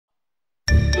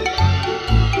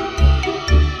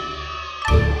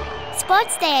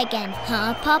Sports Day again,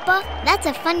 huh, Papa? That's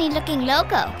a funny-looking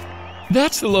logo.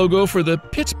 That's the logo for the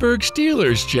Pittsburgh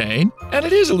Steelers, Jane. And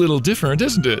it is a little different,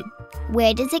 isn't it?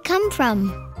 Where does it come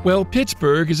from? Well,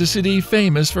 Pittsburgh is a city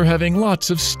famous for having lots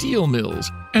of steel mills.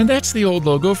 And that's the old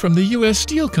logo from the U.S.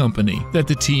 Steel Company that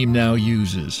the team now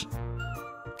uses.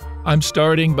 I'm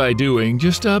starting by doing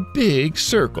just a big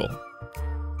circle,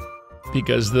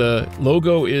 because the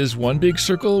logo is one big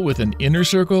circle with an inner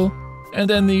circle, and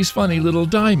then these funny little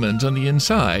diamonds on the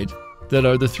inside that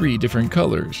are the 3 different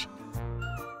colors.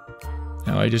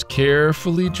 Now I just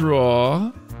carefully draw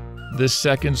the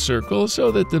second circle so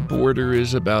that the border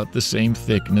is about the same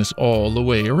thickness all the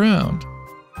way around.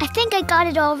 I think I got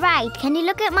it all right. Can you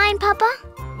look at mine, Papa?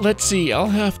 Let's see, I'll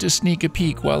have to sneak a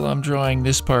peek while I'm drawing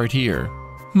this part here.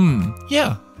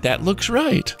 Yeah, that looks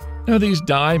right. Now these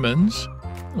diamonds,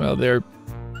 well, they're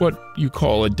what you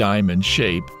call a diamond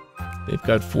shape. They've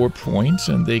got 4 points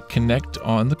and they connect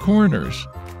on the corners.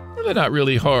 They're not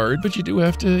really hard, but you do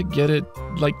have to get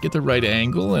the right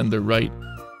angle and the right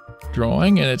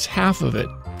drawing, and it's half of it.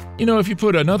 You know, if you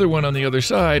put another one on the other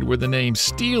side where the name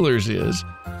Steelers is,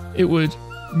 it would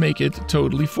make it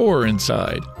totally 4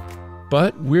 inside.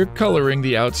 But we're coloring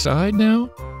the outside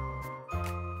now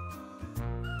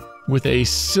with a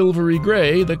silvery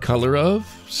gray, the color of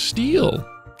steel.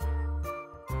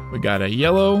 We got a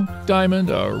yellow diamond,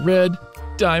 a red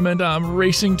diamond. I'm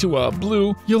racing to a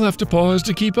blue. You'll have to pause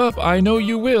to keep up. I know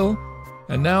you will.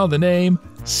 And now the name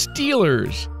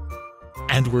Steelers.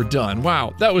 And we're done.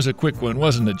 Wow, that was a quick one,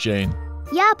 wasn't it, Jane?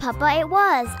 Yeah, Papa, it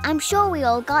was. I'm sure we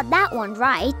all got that one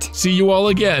right. See you all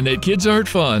again at Kids Art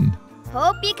Fun.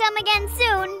 Hope you come again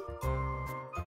soon.